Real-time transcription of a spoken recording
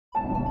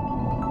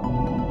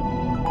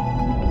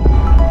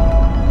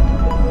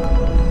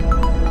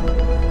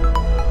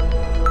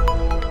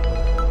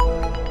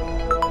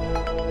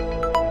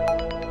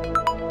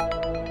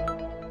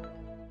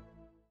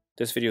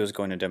This video is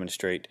going to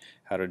demonstrate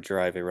how to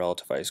drive a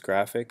relativized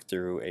graphic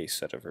through a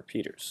set of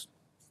repeaters.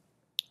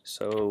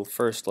 So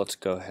first let's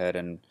go ahead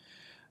and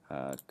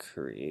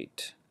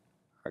create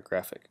our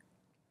graphic.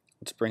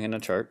 Let's bring in a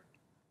chart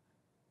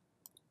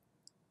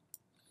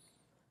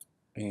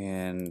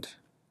and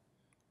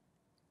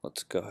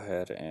let's go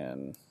ahead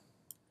and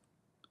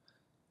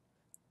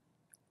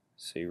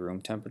see room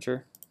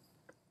temperature.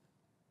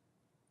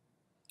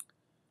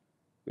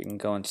 We can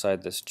go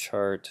inside this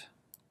chart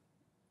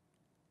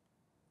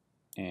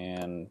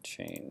and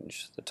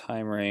change the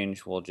time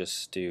range. We'll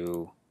just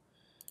do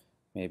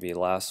maybe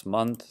last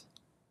month,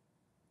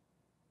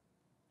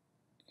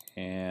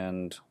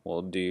 and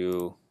we'll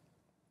do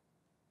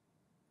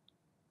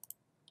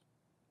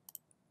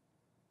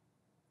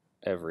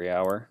every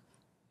hour.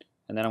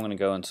 And then I'm going to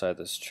go inside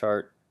this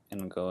chart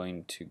and I'm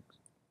going to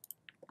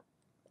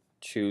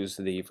choose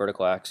the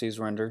vertical axis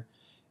render,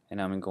 and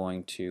I'm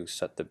going to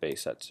set the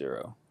base at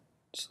 0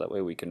 so that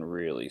way we can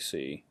really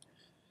see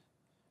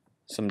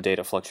some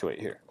data fluctuate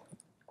here.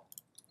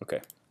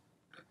 Okay,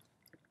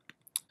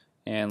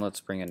 and let's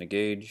bring in a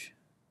gauge,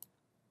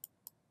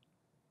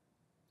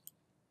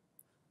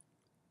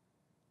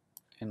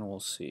 and we'll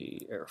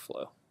see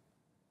airflow.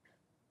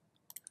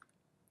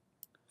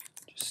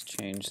 Just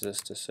change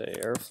this to say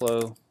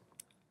airflow.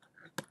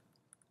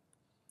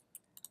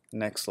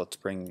 Next, let's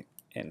bring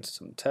in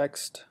some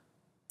text,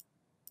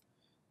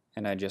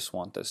 and I just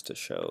want this to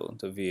show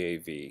the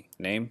VAV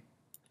name.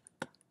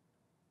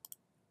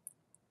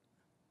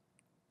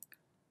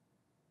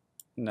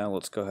 Now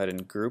let's go ahead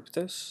and group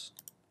this,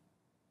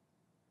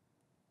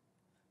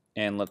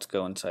 and let's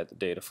go inside the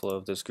data flow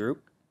of this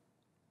group,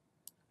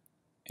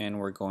 and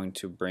we're going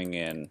to bring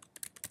in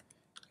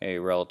a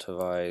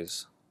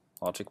relativize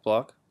logic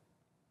block,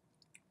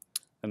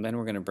 and then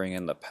we're going to bring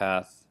in the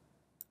path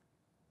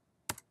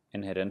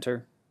and hit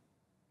enter.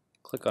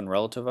 Click on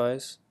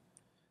relativize.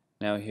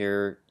 Now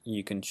here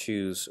you can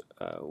choose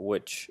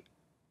which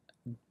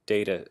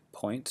data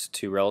points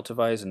to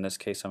relativize. In this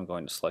case I'm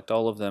going to select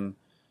all of them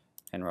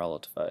and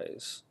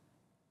relativize.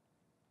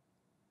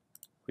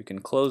 We can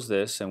close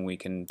this and we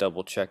can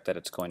double check that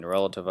it's going to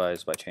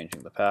relativize by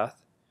changing the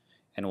path,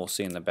 and we'll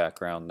see in the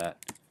background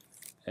that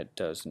it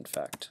does in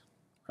fact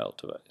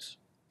relativize.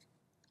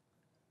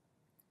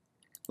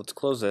 Let's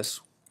close this,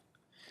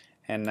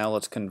 and now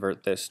let's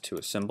convert this to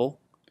a symbol,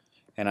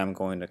 and I'm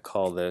going to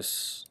call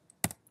this,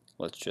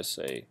 let's just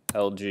say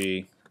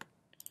LG.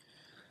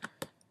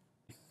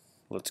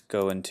 Let's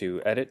go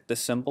into edit the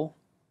symbol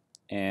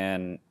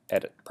and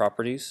edit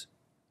properties,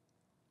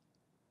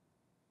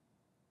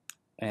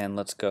 and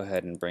let's go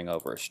ahead and bring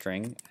over a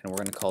string, and we're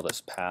going to call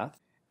this path,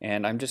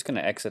 and I'm just going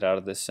to exit out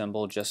of this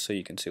symbol just so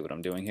you can see what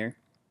I'm doing here.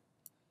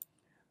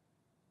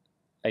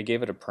 I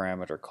gave it a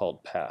parameter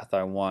called path.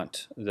 I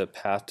want the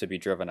path to be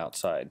driven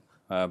outside,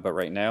 but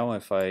right now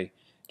if I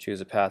choose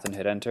a path and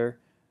hit enter,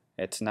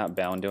 it's not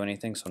bound to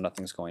anything, so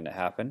nothing's going to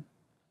happen.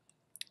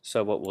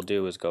 So what we'll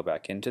do is go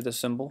back into the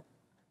symbol,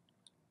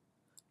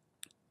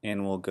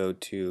 and we'll go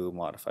to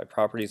modify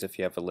properties. If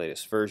you have the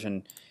latest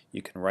version,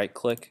 you can right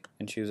click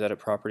and choose edit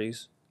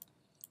properties,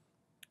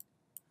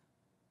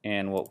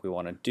 and what we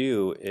want to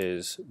do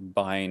is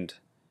bind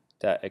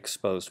that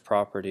exposed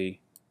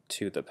property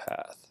to the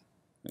path.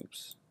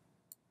 Oops.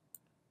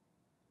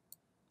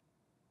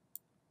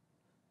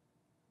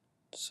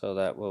 So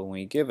that when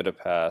we give it a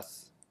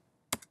path,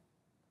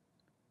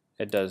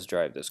 it does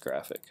drive this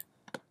graphic.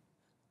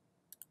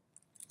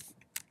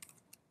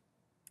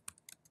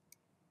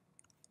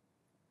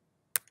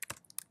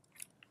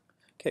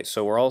 Okay,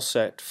 so we're all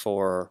set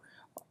for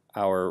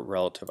our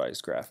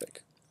relativized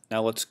graphic.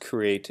 Now let's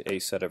create a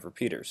set of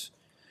repeaters.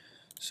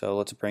 So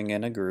let's bring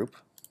in a group,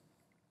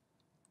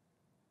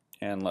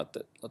 and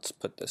let's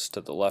put this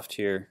to the left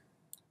here.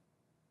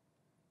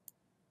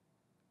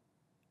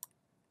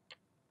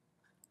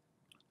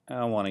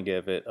 I want to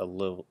give it a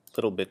little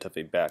bit of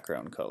a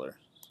background color.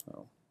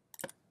 So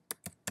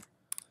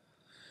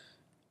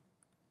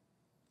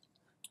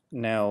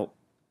now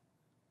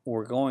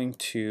we're going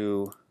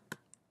to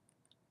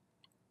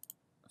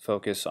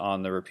focus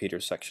on the repeater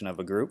section of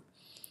a group.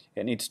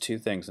 It needs two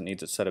things. It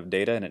needs a set of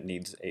data and it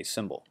needs a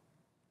symbol.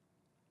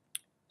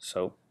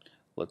 So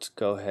let's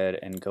go ahead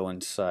and go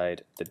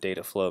inside the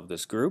data flow of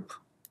this group,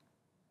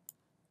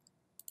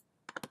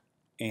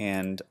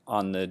 and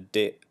on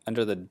the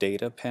under the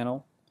data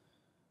panel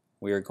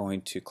we are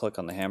going to click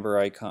on the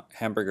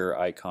hamburger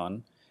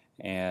icon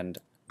and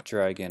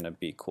drag in a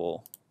be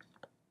cool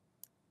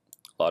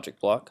logic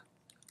block,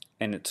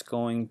 and it's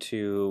going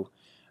to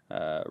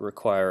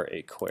require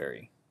a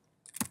query.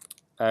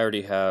 I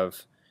already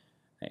have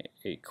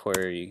a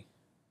query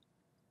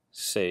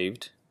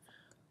saved.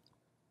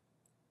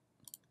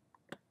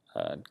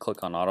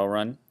 Click on auto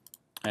run,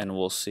 and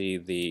we'll see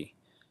the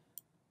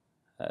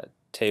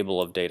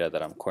table of data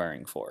that I'm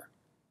querying for.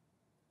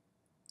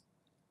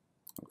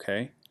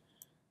 Okay,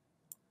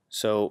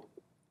 so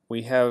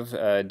we have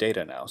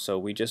data now, so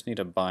we just need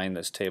to bind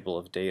this table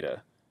of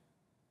data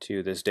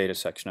to this data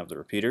section of the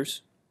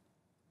repeaters.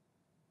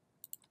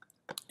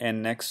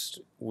 And next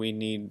we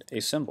need a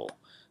symbol.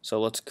 So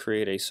let's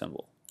create a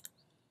symbol.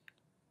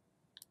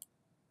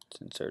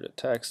 Let's insert a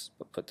text,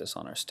 but put this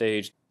on our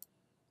stage.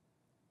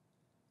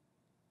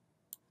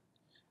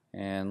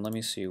 And let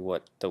me see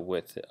what the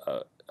width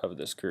of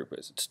this group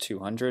is. It's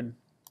 200.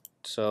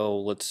 So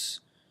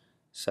let's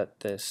set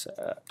this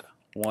at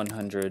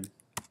 100.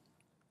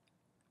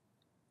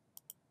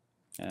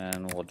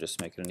 And we'll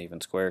just make it an even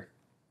square.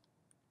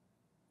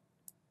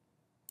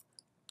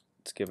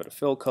 Let's give it a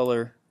fill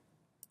color.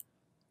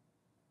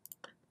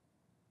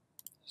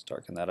 Let's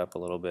darken that up a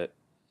little bit.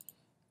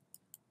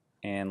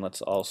 And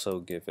let's also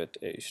give it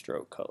a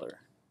stroke color.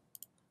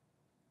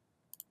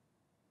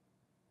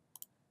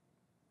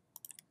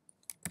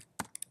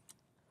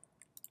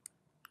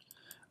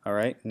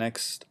 Alright,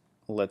 next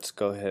let's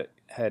go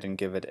ahead and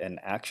give it an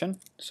action.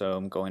 So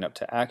I'm going up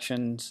to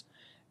actions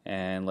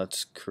and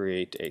let's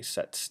create a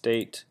set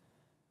state.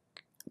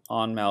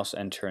 On mouse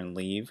enter and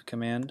leave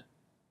command.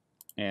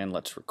 And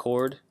let's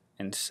record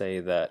and say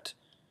that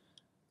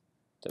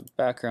the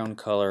background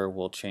color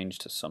will change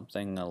to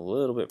something a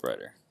little bit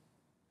brighter.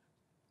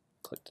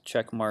 Click the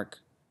check mark.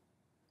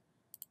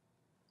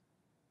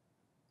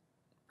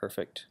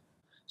 Perfect.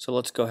 So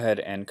let's go ahead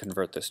and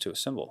convert this to a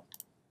symbol.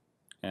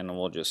 And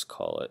we'll just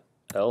call it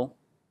L.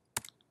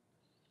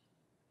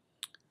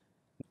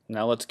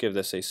 Now let's give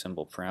this a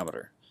symbol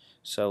parameter.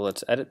 So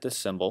let's edit this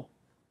symbol.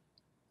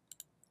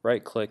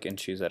 Right click and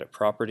choose edit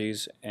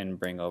properties and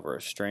bring over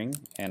a string,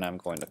 and I'm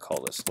going to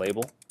call this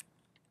label.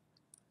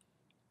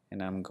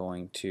 And I'm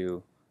going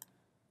to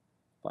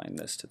bind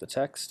this to the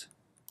text.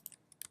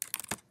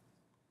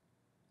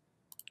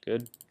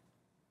 Good.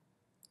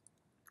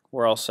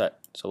 We're all set.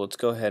 So let's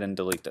go ahead and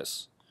delete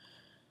this.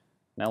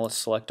 Now let's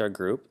select our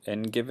group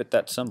and give it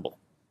that symbol,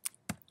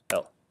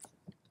 L.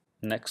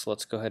 Next,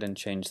 let's go ahead and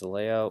change the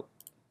layout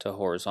to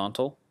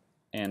horizontal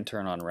and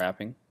turn on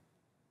wrapping.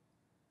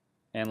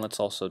 And let's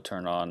also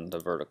turn on the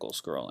vertical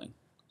scrolling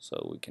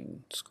so we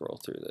can scroll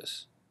through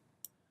this.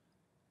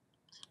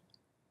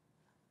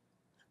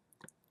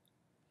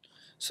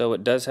 So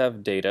it does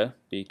have data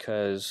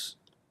because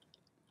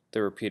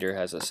the repeater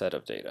has a set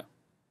of data.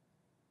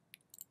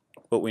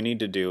 What we need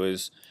to do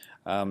is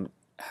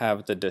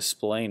have the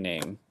display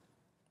name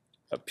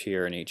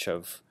appear in each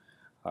of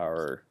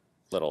our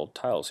little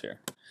tiles here.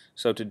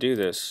 So to do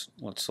this,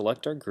 let's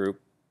select our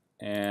group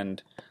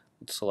and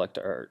let's select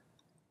our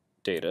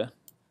data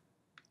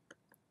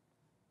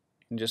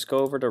and just go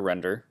over to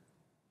render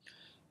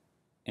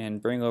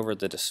and bring over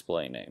the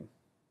display name.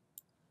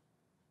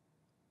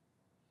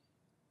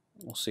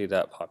 We'll see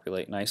that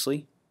populate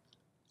nicely.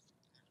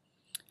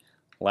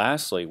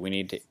 Lastly, we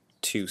need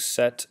to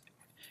set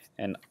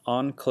an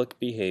on-click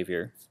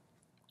behavior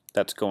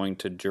that's going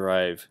to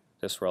drive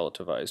this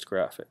relativized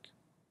graphic.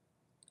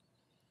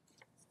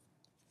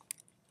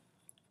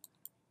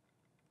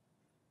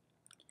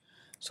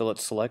 So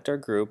let's select our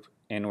group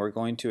and we're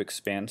going to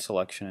expand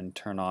selection and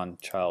turn on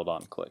child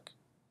on click.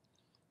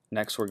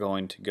 Next we're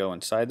going to go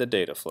inside the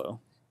data flow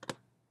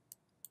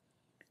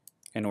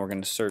and we're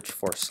going to search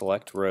for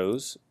select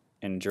rows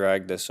and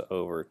drag this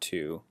over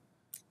to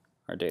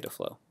our data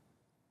flow.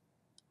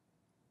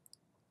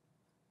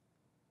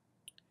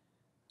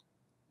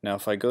 Now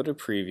if I go to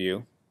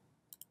preview,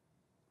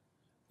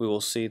 we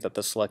will see that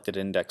the selected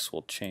index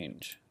will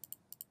change.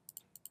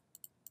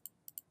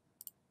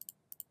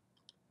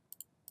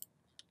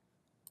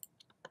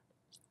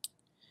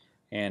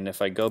 And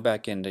if I go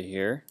back into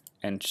here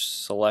and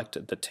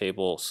select the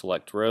table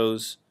select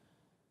rows,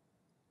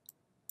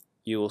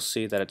 you will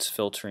see that it's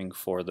filtering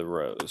for the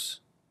rows.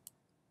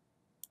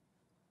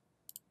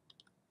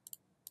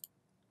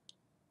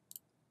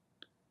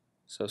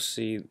 So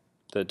see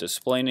the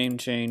display name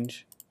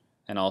change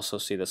and also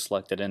see the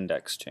selected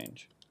index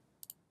change.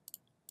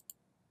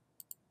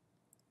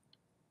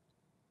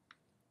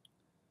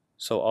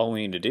 So all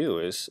we need to do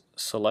is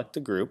select the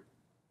group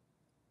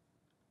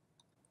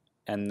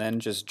and then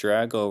just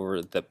drag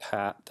over the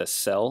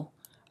cell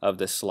of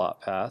the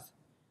slot path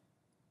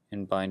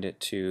and bind it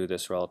to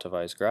this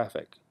relativized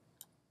graphic.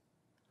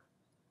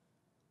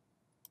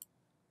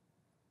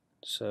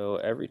 So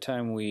every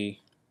time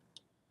we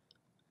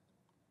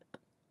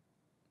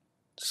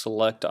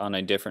select on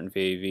a different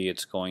VAV,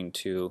 it's going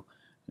to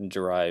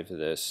drive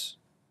this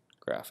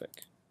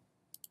graphic.